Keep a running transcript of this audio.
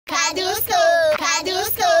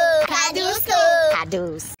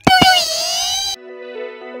KADUSKO.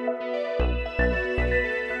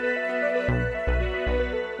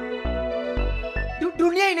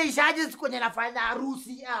 Dunia inaishaje siku kwenye nafanya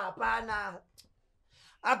harusi? Hapana.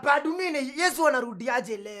 Hapa dunia Yesu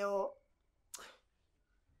anarudiaje leo?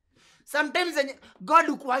 Sometimes God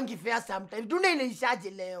ukuangi fair sometimes. Dunia inaishaje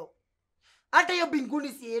leo? Hata hiyo binguni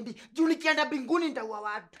siendi. Juu nikienda binguni nitaua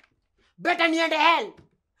watu. Better niende hell.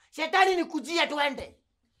 Shetani nikujia tuende.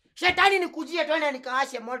 Shetani nikujia tuende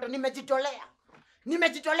nikaashe moto. Nimejitolea.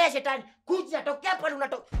 Nimejitolea shetani. Kuja tokea pale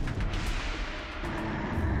unatoka.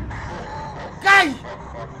 Kai!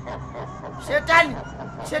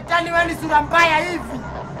 Shetani wewe ni sura mbaya hivi.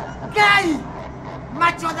 Kai!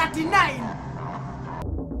 Macho 39.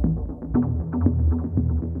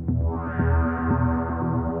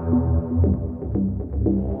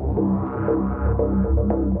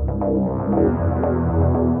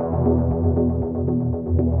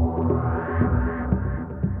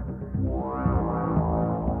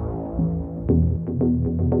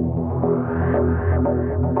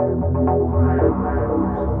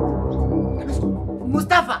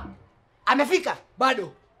 Mustafa amefika?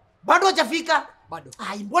 Bado hajafika? Bado.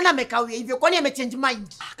 Ai, mbona amekawia hivyo? Kwani amechange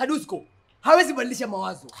mind? Kadusko hawezi badilisha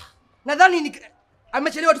mawazo. Nadhani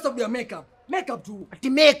amechelewa tu sababu ya makeup. Makeup tu. Ati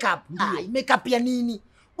makeup? Ai, makeup ya nini?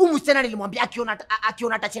 Msichana nilimwambia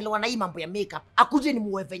akiona atachelewa na hii mambo ya makeup, akuje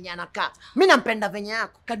nimuwe venye anakaa. Mimi nampenda venye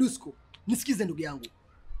yako. Kadusko, nisikize ndugu yangu.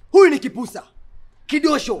 Huyu ni kipusa.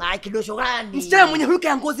 Kidosho. Ai, kidosho gani? Msichana mwenye hulka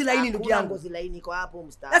ya ngozi laini ndugu yangu. Ngozi laini kwa hapo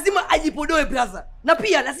Mustafa. Lazima ajipodoe brother. Na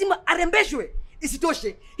pia lazima arembeshwe.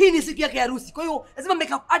 Isitoshe, hii ni siku yake ya harusi. Kwa hiyo lazima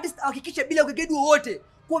makeup artist ahakikishe bila ugegedu wowote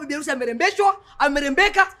kwa bibi harusi amerembeshwa,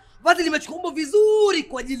 amerembeka, vazi limechukua vizuri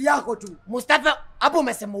kwa ajili yako tu. Mustafa, hapo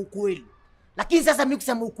umesema ukweli. Lakini sasa mimi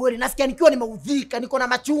kusema ukweli nasikia nikiwa nimeudhika, niko na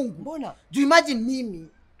machungu. Mbona? Juu imagine mimi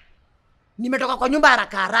nimetoka kwa nyumba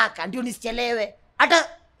haraka ndio nisichelewe. Hata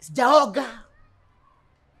sijaoga.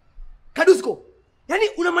 Kadusko, yani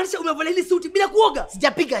unamaanisha umevalia hili suti bila kuoga?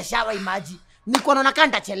 Sijapiga shower imagine. Niko naona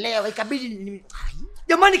kanda nitachelewa, ikabidi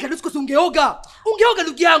jamani Kadusko, ungeoga. Ungeoga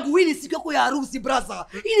ndugu yangu, hii ni siku yako ya harusi brother.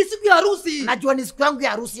 Hii ni siku ya harusi. Najua ni siku yangu ya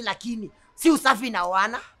harusi lakini si usafi na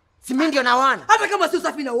wana. Si mimi ndio na wana. Hata kama si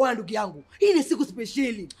usafi na wana ndugu yangu, hii ni siku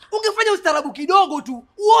speciali. Ungefanya ustaarabu kidogo tu,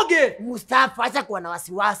 uoge. Mustafa, acha kuwa na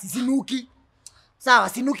wasiwasi, sinuki. Sawa,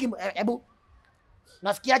 sinuki. Hebu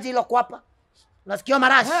nasikiaje hilo kwa hapa? Nasikia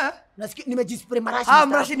marashi. Nasikia nimejispray marashi.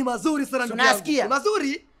 Marashi ni mazuri sana ndugu yangu. Nasikia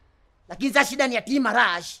mazuri. Lakini sasa shida ni ati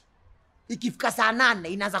marashi ikifika saa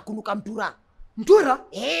 8 inaanza kunuka mtura. Mtura?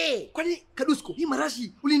 Kwani Kadusko, hii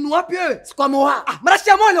marashi ulinunua wapi wewe? Sikwa moa. Marashi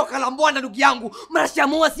ya moa ni ukalambwanda ndugu yangu. Marashi ya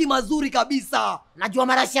moa si mazuri kabisa. Najua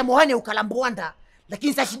marashi ya moa ni ukalambwanda,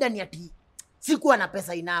 lakini sasa shida ni ati sikuwa na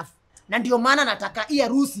pesa enough. Na ndio maana nataka hii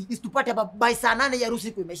harusi isitupate by saa 8 ya harusi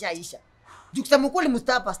imeshaisha. Juu kusema kweli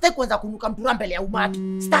Mustafa, sitaki kuanza kunuka mtura mbele ya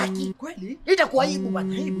umati. Sitaki. Kweli? Itakuwa aibu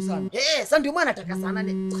bwana. Aibu sana. Sasa ndio maana nataka saa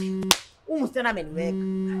 8. Msichana ameniweka.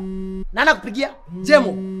 Nana kupigia?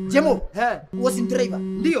 Jemo. Was in driver.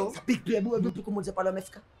 Ndio. Speak to hebu tukumaliza pale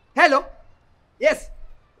amefika. Hello. Yes.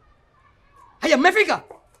 Haya mmefika?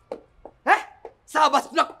 Sawa basi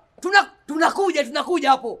tunakuja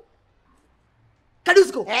hapo.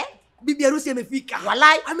 Kadusko. Bibi harusi amefika.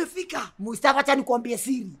 Walai amefika. Mustafa, acha nikwambie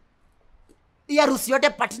siri. Hii harusi yote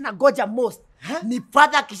patina goja most. Ni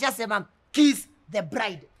father kisha sema kiss the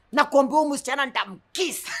bride. Na kuambia msichana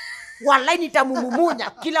nitamkiss. Walai nitamumumunya.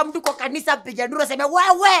 Kila mtu kwa kanisa piga nduru aseme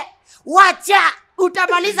wewe wacha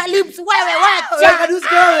utamaliza lips wewe wacha.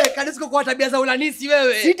 Kadusko kwa tabia za ulanisi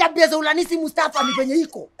wewe. Si tabia za ulanisi Mustafa, ni venye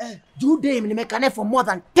iko. Jude nimekane for more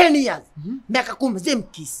than 10 years. Miaka 10 same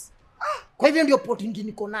kiss. Kwa hivyo ndio opportunity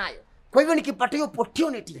niko nayo. Kwa hivyo nikipata hiyo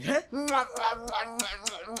opportunity,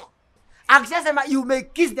 akisema you may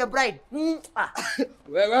kiss the bride.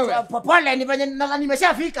 Wewe. Pole ni venye nadhani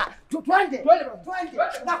nimeshafika. Twende.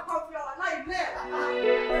 Na kwa live leo.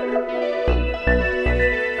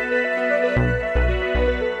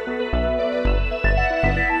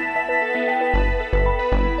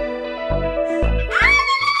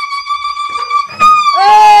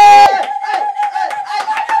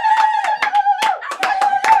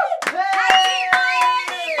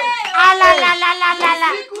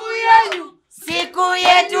 Siku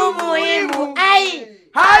yetu muhimu,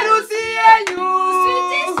 harusi yenu.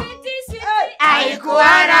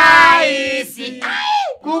 Haikuwa rahisi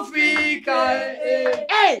kufika.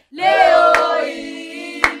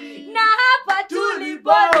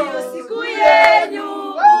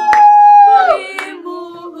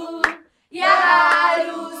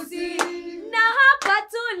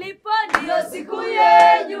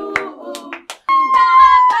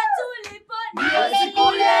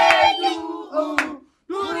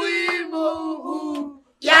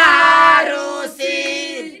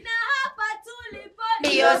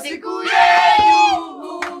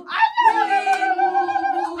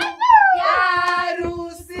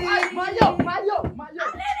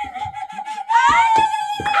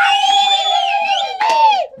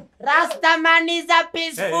 man is a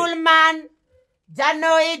peaceful man.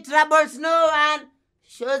 Jano he troubles no one.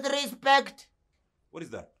 Shows respect. What is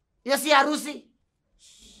that? You see harusi?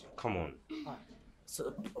 Come on.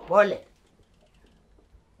 So, pole.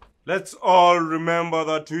 Let's all remember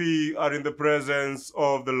that we are in the presence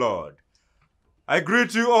of the Lord. I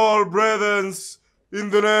greet you all, brethren, in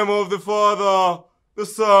the name of the Father, the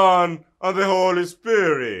Son, and the Holy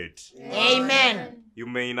Spirit. Amen. You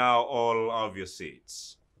may now all have your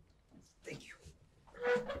seats. Thank you.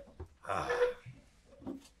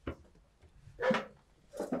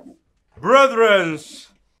 Brethren,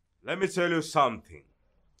 let me tell you something.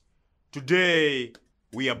 Today,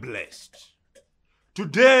 we are blessed.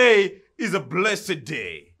 Today is a blessed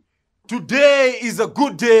day. Today is a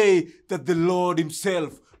good day that the Lord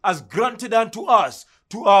himself has granted unto us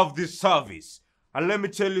to have this service. And let me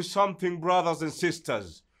tell you something, brothers and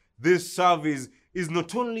sisters. This service is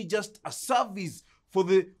not only just a service for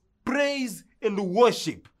the praise and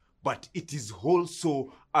worship, but it is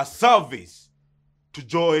also a service to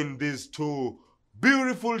join these two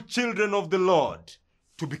beautiful children of the Lord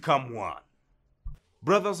to become one.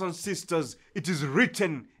 Brothers and sisters, it is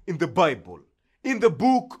written in the Bible, in the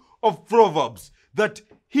book of Proverbs, that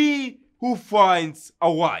he who finds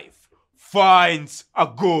a wife finds a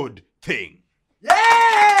good thing.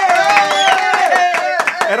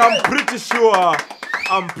 And I'm pretty sure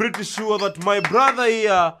that my brother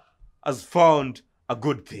here has found a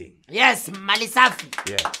good thing. Yes, Malisafi.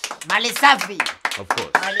 Yes, Malisafi. of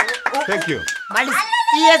course. Thank you.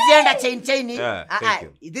 Yes, chain. Yeah,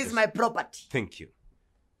 thank you. This is my property. Thank you.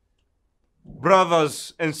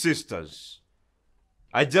 Brothers and sisters,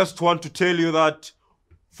 I just want to tell you that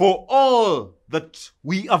for all that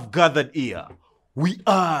we have gathered here, we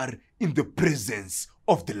are in the presence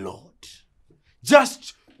of the Lord.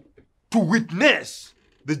 Just to witness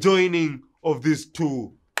the joining of these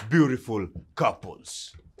two beautiful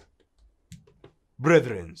couples.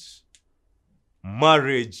 Brethren,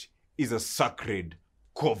 marriage is a sacred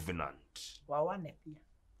covenant.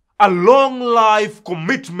 A long life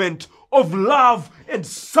commitment of love and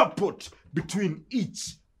support between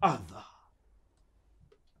each other.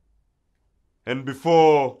 And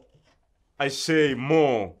before I say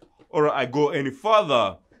more or I go any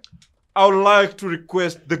further, I would like to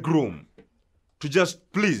request the groom to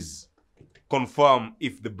just please confirm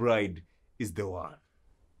if the bride is the one.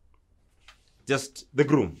 Just the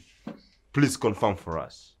groom, please confirm for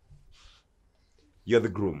us. You're the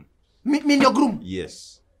groom. Me ndio groom.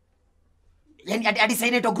 Yes. Yani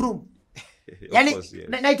hadi naitwa groom. Of Yani course, yes.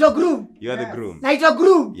 naitwa groom. You are the groom. Naitwa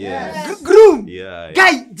groom. Yes. Groom. Yeah.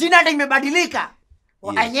 Guy, jina hata imebadilika.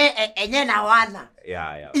 Yes. Enye na wana.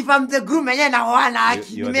 Yeah. If I'm the groom, enye na wana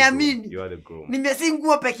haki. You are the groom. Nimeamini. You are the groom. Si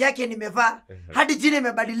nguo peke yake nimevaa. Hadi jina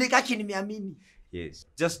imebadilika haki nimeamini. Yes.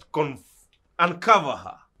 Just uncover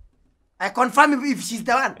her. I confirm if she's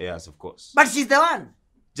the one. Yes, of course. But she's the one.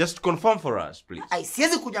 Just confirm for us, please.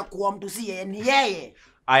 Siwezi kuja kuwa mtu si yeye, ni yeye.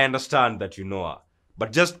 I understand that you know her.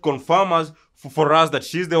 But just confirm us for us that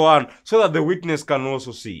she's the one so that the witness can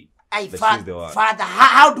also see that she's the one. Father,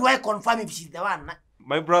 how do I confirm if she's the one?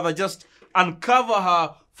 My brother, just uncover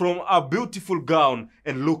her from a beautiful gown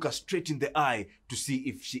and look her straight in the eye to see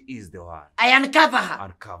if she is the one. I uncover her.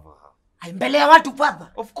 Uncover her. Mbele ya watu,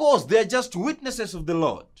 Father. Of course, they are just witnesses of the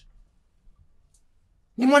Lord.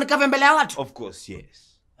 Ni mwanikave mbele ya watu? Of course,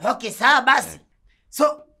 yes. Okay, sawa basi.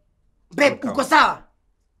 So, babe, uko sawa?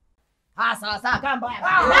 Sawa, kamba.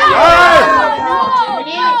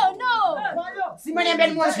 No. Simeniambia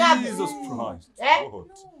ni mwanikave. Jesus Christ.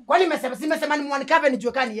 Kwani simesema ni mwanikave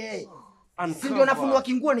nijue kani yeye. Si ndio nafunua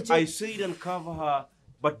kinguo ni I said uncover her,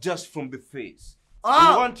 but just from the face. Oh.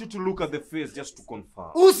 I want you to look at the face just to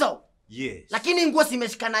confirm. Uso? Yes. Lakini nguo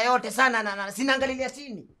simeshikana yote sana na sinaangalilia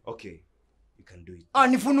chini. Okay. You can do it.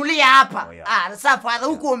 Nifunulia hapa. Oh, yeah. Sasa Father,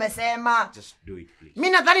 huko umesema. Just do it, please. Mimi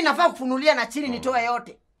nadhani nafaa kufunulia na chini nitoe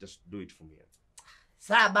yote. Just do it for me.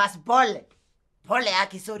 Sawa basi, pole. Pole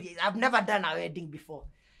yaki, sorry. I've never done a wedding before.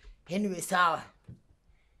 Anyway, sawa.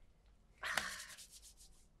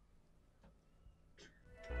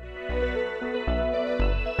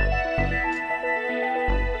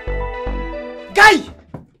 Guy!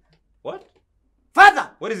 What? Father!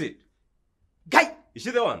 What is it? Guy! Is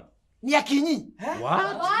she the one? Ni Akinyi.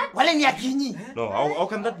 What? Wale ni Akinyi. No, how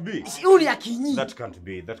can that be? Huyu ni Akinyi. That can't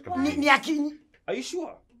be. That can't be. Ni Akinyi. Are you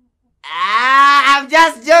sure? I'm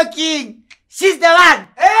just joking. She's the one.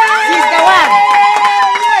 She's the one.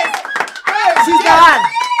 She's the one.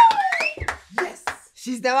 Yes.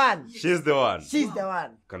 She's the one. She's the one. She's the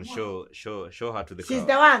one. Can show her to the She's crowd.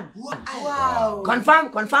 the one. Wow.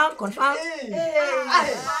 Confirm.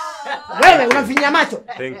 Hey. Wewe unafinya macho.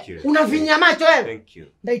 Thank you. Unafinya macho wewe. Thank you.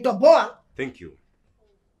 Ndaitoboa. Thank you.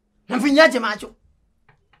 Unafinyaje macho?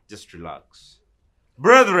 Just relax.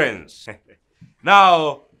 Brethren,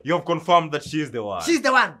 now you have confirmed that she is the one. She's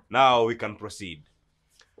the one. Now we can proceed.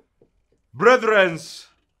 Brethren,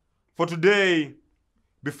 for today,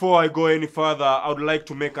 before I go any further, I would like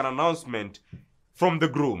to make an announcement from the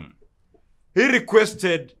groom. He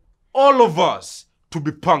requested all of us to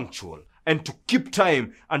be punctual and to keep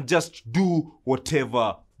time and just do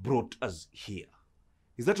whatever brought us here.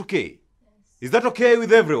 Is that okay? Is that okay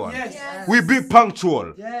with everyone? Yes. Yes. We be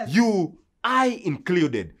punctual. Yes. You, I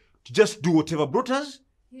included, to just do whatever brought us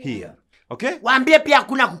here. Okay? Waambie pia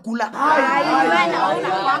hakuna kukula.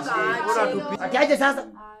 Atiaje sasa?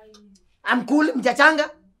 Amkuli mjachanga.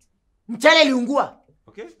 Mchele liungua.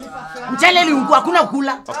 Okay? Mchele liungua hakuna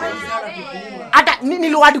kukula. Hata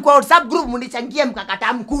niliwadi kwa WhatsApp group mnichangie mkakata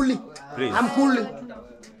amkuli. Please. Amkuli.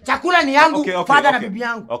 Chakula ni yangu, father na bibi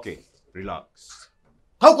yangu. Okay, relax.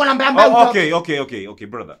 Hauko na mbamba utoke. Okay,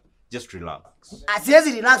 brother. Just relax.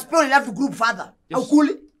 Asiwezi relax, pia relax to group father. Au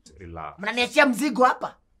kuli? Relax. Mnaniachia mzigo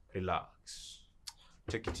hapa. Relax.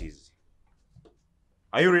 Take it easy.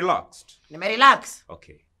 Are you relaxed? Nimerelax.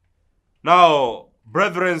 Okay. Now,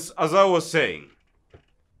 brethren, as I was saying,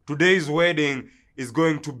 today's wedding is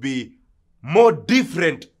going to be more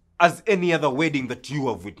different as any other wedding that you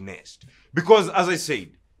have witnessed. Because, as I said,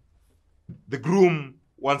 the groom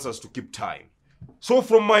wants us to keep time. So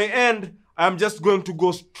from my end, I'm just going to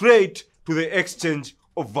go straight to the exchange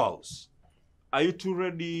of vows. Are you two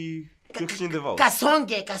ready to exchange the vows?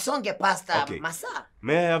 Kasonge, Pastor. Okay. Masa.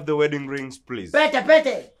 May I have the wedding rings, please?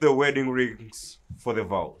 Pete. The wedding rings for the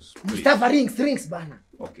vows, please. Mustafa rings bana.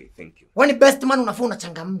 Okay, thank you. Wani best man unafaa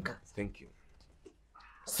unachangamka. Thank you.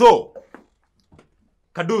 So,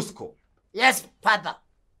 KADUSKO. Yes, Father.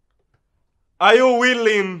 Are you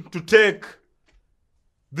willing to take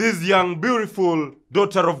this young, beautiful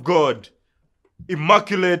daughter of God,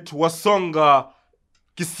 Immaculate Wasonga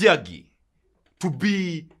Kisiagi, to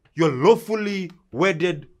be your lawfully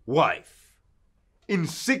wedded wife, in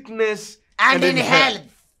sickness And in health.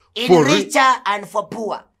 In For richer and for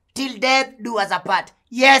poor. Till death do us apart.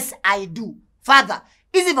 Yes, I do. Father,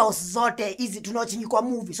 hizi vows zote hizi tunaochingi kwa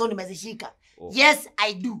movie, so nimezishika. Yes,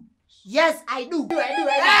 I do. Yes, I do.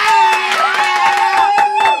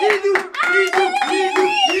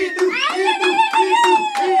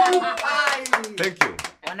 Thank you.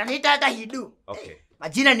 Wananiita hata hidu. Okay.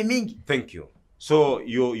 Majina ni mingi. Thank you. So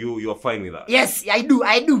you're fine with that? Yes, I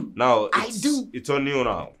do. Now I it's on you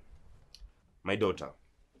now, my daughter.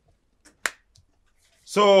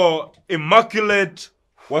 So, Immaculate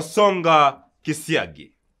Wasonga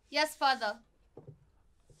Kisiagi, Yes, Father.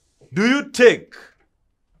 do you take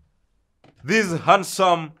this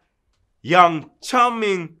handsome, young,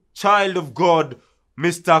 charming child of God,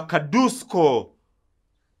 Mr. KADUSKO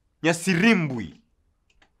Nyasirimbwi?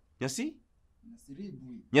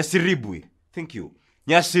 Nyasiribwi. Thank you.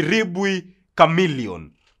 Nyasiribwi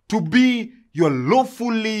Chameleon, to be your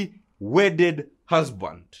lawfully wedded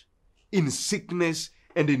husband, in sickness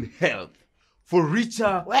and in health, for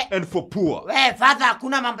richer and for poor? We, Father,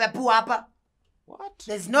 hakuna mambo ya poor hapa. What?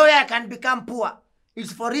 There's no way I can become poor.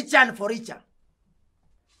 It's for richer and for richer.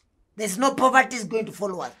 There's no poverty is going to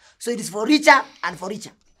follow us. So it is for richer and for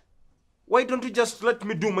richer. Why don't you just let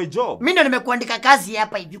me do my job? Mimi ndo nimekuandika kazi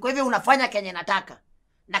hapa hivi. Kwa hivyo unafanya kenye nataka.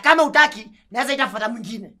 Na kama utaki, naweza ita father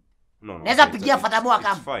mwingine. No. Naweza pigia father Mo It's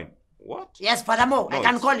akam. fine. What? Yes, Father Mo. I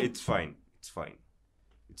can call him. It's fine. It's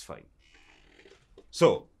fine.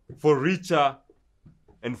 So, for richer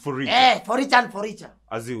and for richer, For richer and for richer.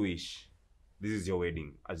 as you wish. This is your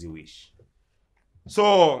wedding, as you wish.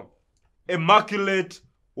 So, Immaculate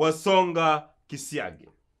Wasonga Kisiagi,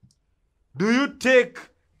 do you take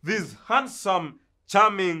this handsome,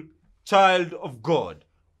 charming child of God,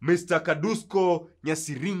 Mr. KADUSKO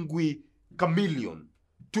Nyasiringwi Chameleon,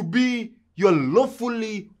 to be your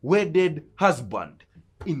lawfully wedded husband,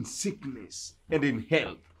 in sickness and in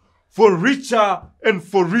health, for richer and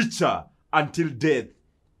for richer, until death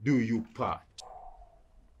do you part?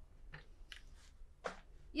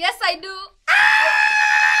 Yes, I do.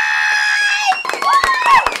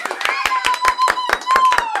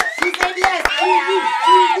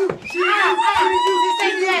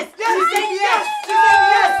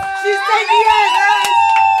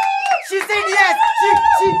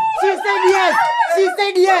 She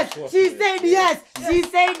said yes. She said yes. She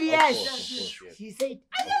said yes.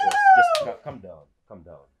 Just calm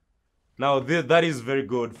down. Now, that is very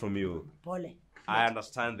good from you. Pole. I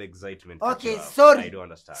understand the excitement. that Okay, you have. sorry. I do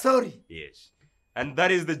understand. Sorry. Yes. And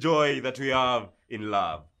that is the joy that we have in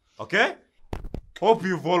love. Okay? Hope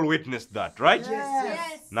you've all witnessed that, right?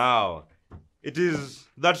 Yes. Now, it is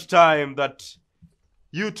that time that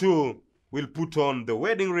you two will put on the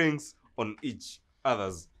wedding rings on each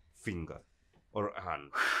other's finger or hand,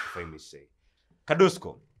 if I may say.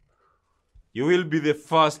 KADUSKO, you will be the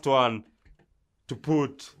first one to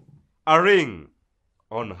put a ring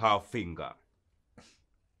on her finger.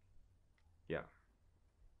 Yeah.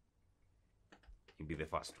 You'll be the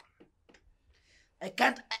first one.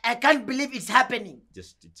 I can't believe it's happening.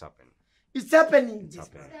 Just, it's happening. It's happening. It's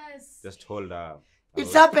happening. Yes. Just hold her.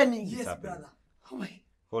 It's happening. Yes, happening. brother. Oh my.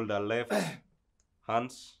 Hold her left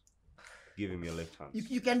hands. Give him your left hand.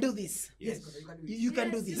 You can do this. Yes, brother, you can do it. You can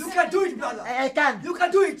do Yes, this. You can do it, brother. I can. You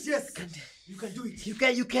can do it, yes. You can do it. You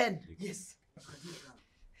can. Yes. You can do it,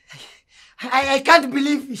 brother. I can't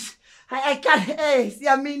believe it. I can't. Hey,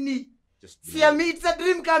 Siamini. Just Siamini, it's a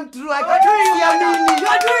dream come true. I You can't. are Siamini. doing it,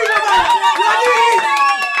 brother.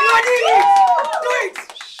 You are doing it. Do it.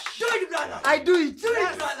 Do it, brother. I do it. Do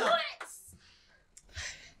it, brother.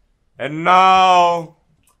 And now,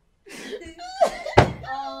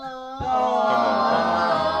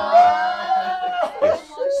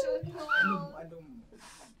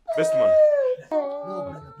 best man.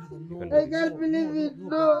 I can't believe it.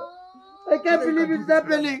 No. I can't believe it's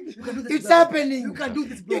happening. It's happening. You can do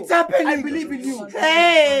this, bro. It's happening. I believe in you.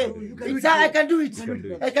 Hey, I can do it. can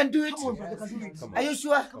do it. I can do it. Come on, brother, you can do it. Come Are on. you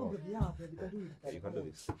sure? Yeah, brother, you can do it. You can do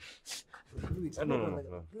this. You can do it.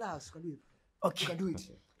 No. Relax, you can do it. Okay. You can do it.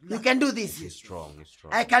 You can do this. He's strong. He's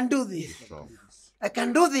strong. I can do this. He's strong. I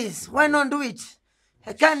can do this. Why not do it?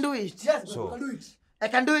 I can do it. Yes, brother, So- you can do it. I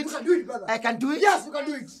can do You can it. do it, brother. I can do it. Yes, you can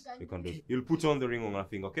do it. You can do it. You'll put on the ring on her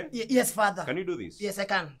finger, okay? Yes, Father. Can you do this? Yes, I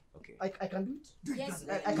can. Okay. I can do it. Do it, Yes,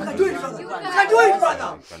 brother. I You can can do do it. it, brother. You You can. can do it,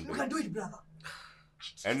 brother. You can do You it. can do it, brother.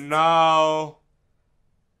 And now,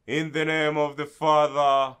 in the name of the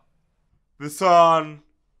Father, the Son,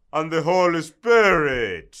 and the Holy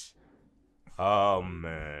Spirit.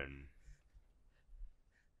 Amen.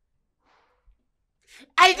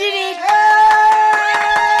 I did it.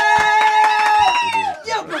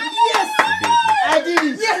 Yeah, brother. Yes. I did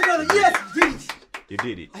it. Yes, brother. Yes, do it. You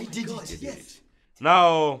did it. I did God, it. You did yes. it.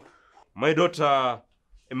 Now, my daughter,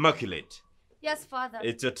 Immaculate, Yes, Father.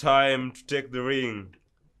 it's a time to take the ring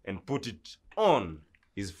and put it on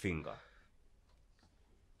his finger.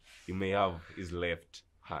 You may have his left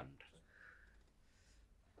hand.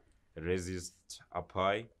 Raise it up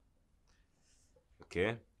high.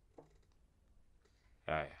 Okay.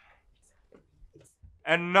 Aye.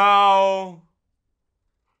 And now,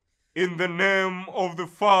 in the name of the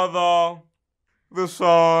Father, the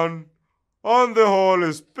Son, and the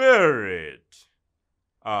Holy Spirit.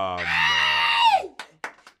 Amen.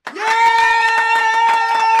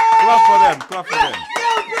 Clap for them. Clap for them.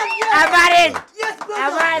 I'm married. Yes, brother.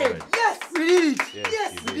 I'm married. Yes. We did it.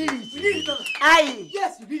 Yes, you we did did it. it. We did it, brother. Aye.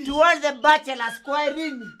 Yes, we did it. To all the bachelors,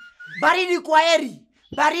 kwaherini. Baridi kwaheri.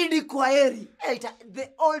 Baridi kwaheri. Hey, the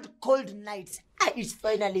old cold nights. It's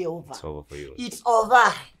finally over. It's over for you. It's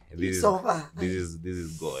over. This It's is, over. This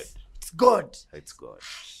is God. It's God. It's God.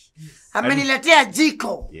 Ameniletea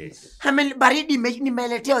jiko. Yes. Baridi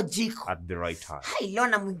nimeletea jiko. At the right time. Hai, leo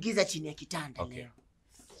namuingiza chini ya kitanda Okay. leo.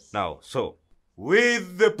 Now, so,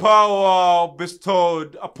 with the power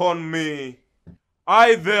bestowed upon me,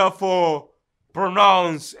 I therefore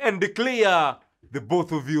pronounce and declare the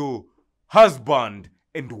both of you husband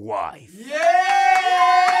and wife.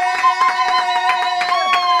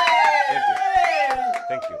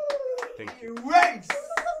 Thank you. Thank you. Wait.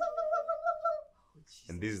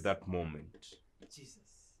 And this is that moment. Jesus.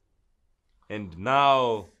 And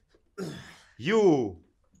now, you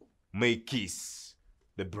may kiss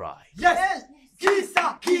the bride. Yes.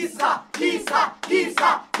 Kisa, kisa, kisa,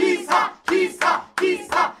 kisa, kisa, kisa,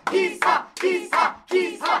 kisa, kisa, kisa, kisa,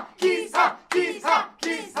 kisa, kisa, kisa,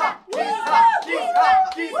 kisa, kisa,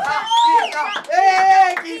 kisa.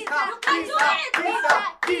 Hey, kisa, kisa, kisa,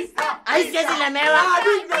 kisa. Ai, siwezi lemewa. Ah, do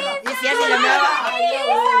it, brother. Hii siwezi lemewa.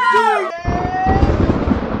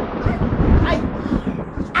 Ai.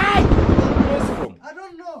 Ai. I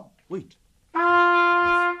don't know. Wait.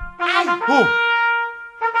 Ai. Oh!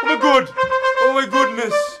 Oh my God! Oh my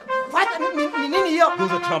goodness! What? Ni nini hiyo?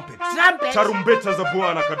 Those are trumpets. Trumpet. Tarumbeta za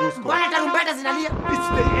Bwana KADUSKO. Bwana tarumbeta zinalia. It's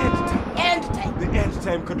the end time. End time. The end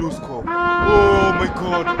time KADUSKO. Oh my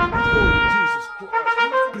God. Oh Jesus Christ.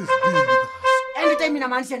 Please be with us. End time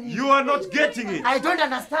inamaanisha nini? You are not getting it. I don't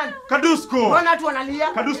understand. KADUSKO. Mbona watu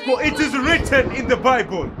wanalia? KADUSKO, it is written in the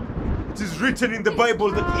Bible. It is written in the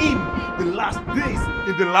Bible that in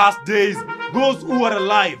the last days, those who are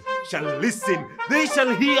alive shall listen. They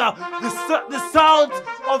shall hear the sound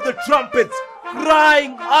of the trumpets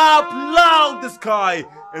crying up loud the sky,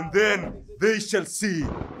 and then they shall see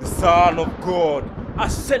the Son of God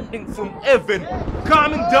ascending from heaven,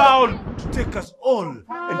 coming down to take us all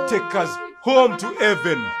and take us home to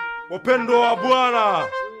heaven. Wapendo wa Bwana,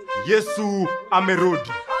 Yesu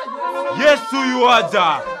amerudi. Yesu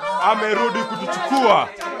yuaja, amerudi kutuchukua,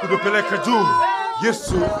 kutupeleka juu.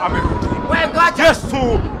 Yesu amerudi.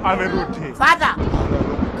 Yesu amerudi. Father,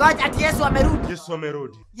 God ati Yesu amerudi. Yesu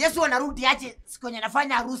amerudi. Yesu anarudi aje siku yenye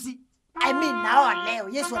nafanya harusi? I mean naoa leo.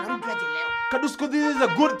 Yesu anarudi aje leo? Kadusko, this is a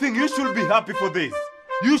good thing. You should be happy for this.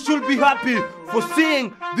 You should be happy for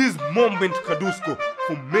seeing this moment, Kadusko.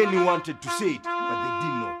 For many wanted to say it, but they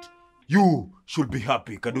did not. You should be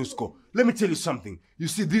happy, Kadusko. Let me tell you something. You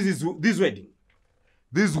see, this wedding.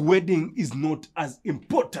 This wedding is not as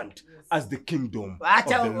important as the kingdom of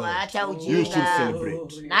the Lord. You should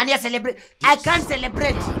celebrate. Nani celebrate? I can't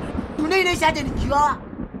celebrate. Dunia inaishaje nikiwa?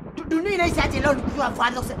 Dunia inaishaje leo nikiwa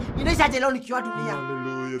Father? Inaishaje leo nikiwa dunia?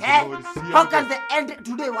 Hallelujah. How can the end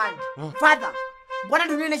today want? Father, mbona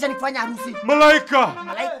dunia inaisha nikifanya harusi? Malaika.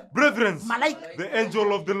 Brethren, Malaika. the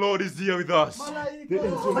angel of the Lord is here with us. The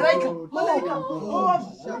angel of the Lord. Malaika.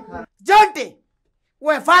 Jonte.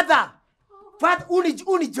 We Father. Father, uni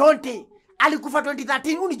Jonte. Alikufa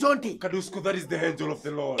 2013, uni Jonte. Kadusko, that is the angel of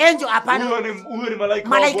the Lord. Angel hapana. Huyo ni malaika.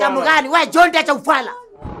 Malaika mgani? We Jonte acha ufala.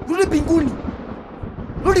 Rudi mbinguni.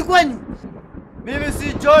 Rudi kwenu. Mimi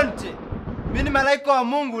si Jonte. Mimi ni malaika wa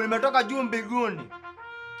Mungu, nimetoka juu mbinguni.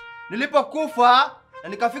 Nilipokufa na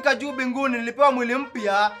nikafika juu mbinguni, nilipewa mwili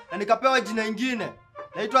mpya na nikapewa jina lingine.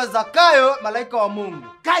 Naitwa Zakayo, malaika wa Mungu.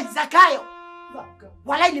 Kai Zakayo.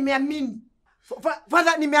 Walai nimeamini.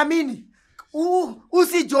 Father nimeamini.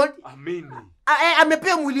 Usi John. Amini.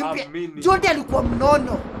 Amepewa mwili mpya. John alikuwa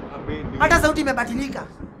mnono. Amini. Hata sauti imebadilika.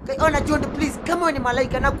 Ona John, please, kama wewe ni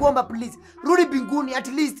malaika na kuomba please, rudi mbinguni at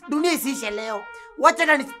least. Dunia isiishe leo. Wacha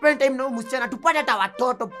na ni spend time na msichana tupate hata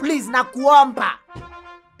watoto please na kuomba.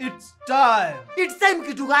 It's time. It's time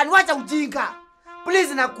kitu gani? Wacha ujinga.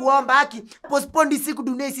 Please na kuomba haki. Postpone siku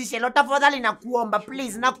dunia isiishe leo. Tafadhali na kuomba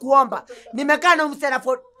please na kuomba. Nimekaa na msichana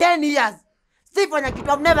for 10 years. Stephen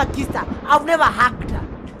kitu, I've never kissed her. I've never hugged her.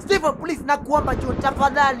 Stephen, please na kuomba John,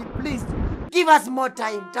 tafadhali please. Give us more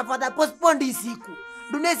time. Tafadhali postpone siku.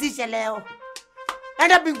 Dunia isiishe leo.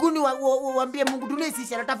 Enda mbinguni waambie Mungu dunia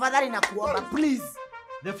isiishe leo tafadhali na kuomba please.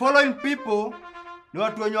 The following people ni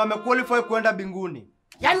watu wenye wamequalify kuenda mbinguni.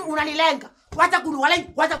 Yaani unanilenga.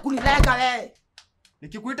 Wacha kunilenga wewe.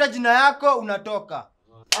 Nikikuita jina yako unatoka.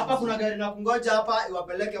 Hapa kuna gari na kungoja hapa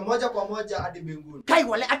iwapeleke moja kwa moja hadi mbinguni. Kai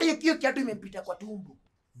wale hata hiyo kiatu imempita kwa tumbo.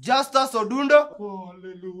 Justus Odundo.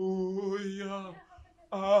 Hallelujah.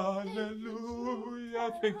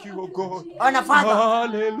 Hallelujah. Thank you, oh God. Ona Father.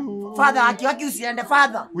 Hallelujah. Father, haki usiende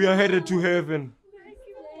Father. We are headed to heaven.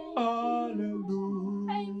 Hallelujah.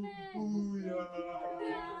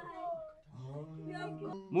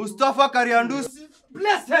 Mustafa Kariandusi.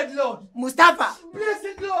 Blessed Lord. Mustafa.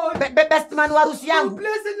 Blessed Lord. Best man wa harusi yangu.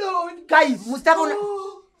 Blessed Lord. Kai, Mustafa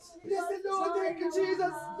Blessed Lord. Thank you,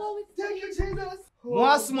 Jesus. Thank you, Jesus.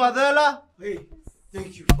 Mwas Mwadhela. Hey,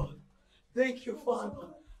 thank you, Father. Thank you, Father.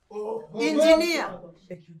 Oh, engineer.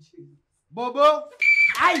 Thank you, Jesus. Bobo.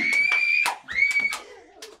 Ai.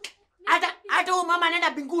 Hata mama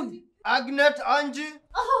anaenda mbinguni. Agnet Anji.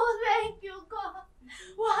 Oh, thank you, God.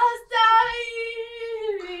 Wastahili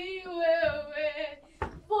wewe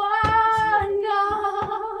Bwana.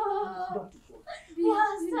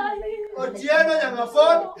 Wastahili. Otieno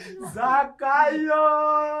Nyang'afon. Zakayo.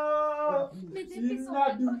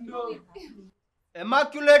 Inadundo.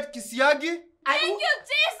 Immaculate Kisiagi. Thank you,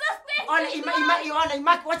 Jesus. Ona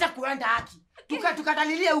imaki wacha kuenda haki.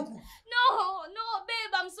 Tukatalilia huku. No,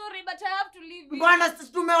 babe, I'm sorry, but I have to leave you. Bwana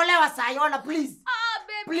tumeolewa saa ona please.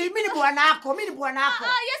 Babe. Please, mimi ni bwana wako.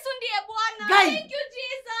 Yesu ndiye Bwana. Guy. Thank you,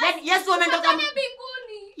 Jesus. Yaani Yesu ametoka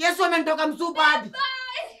mbinguni. Yesu ametoka msupa hadi.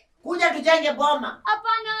 Bye. Kuja tujenge boma.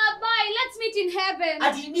 Hapana, bye. Let's meet in heaven.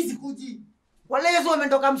 Ati mimi kuji. Wala Yesu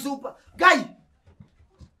ametoka msupa. Guy.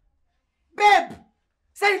 Babe.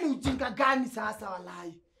 Sasa ni ujinga gani sasa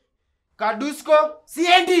walai? Kadusko.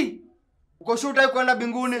 Siendi. Uko shuta kwenda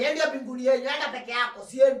mbinguni. Siendi mbinguni yeye, enda peke yako,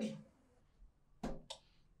 siendi.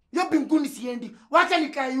 Yo mbinguni siendi. Wacha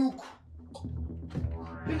nikae huko.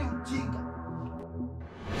 Mimi ujinga.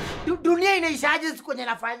 Dunia inaishaje siku kwenye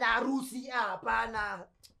nafanya harusi? Hapana.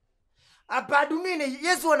 Hapa dunia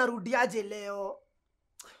Yesu anarudiaje leo?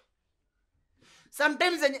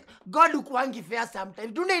 Sometimes God ukuangi fair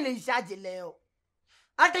sometimes. Dunia inaishaje leo?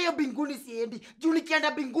 Hata hiyo mbinguni siendi. Juu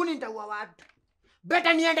nikienda mbinguni nitaua watu.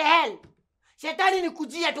 Better niende hell. Shetani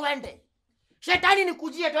nikujia twende. Shetani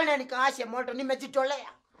nikujia twende nikaashe moto. Nimejitolea.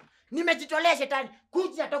 Nimejitolea shetani.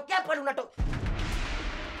 Kuja tokea pale unatoka.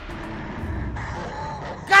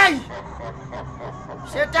 Kai!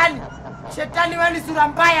 Shetani wewe ni sura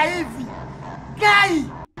mbaya hivi. Kai!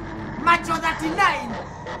 Macho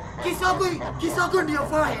 39. Kisogo ndio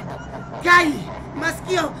forehead. Kai!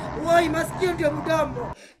 Masikio, woi, masikio ndio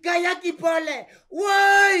mdomo. Gayaki pole.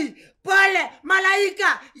 Woi, pole,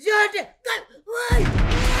 malaika yote. Kai! Woi!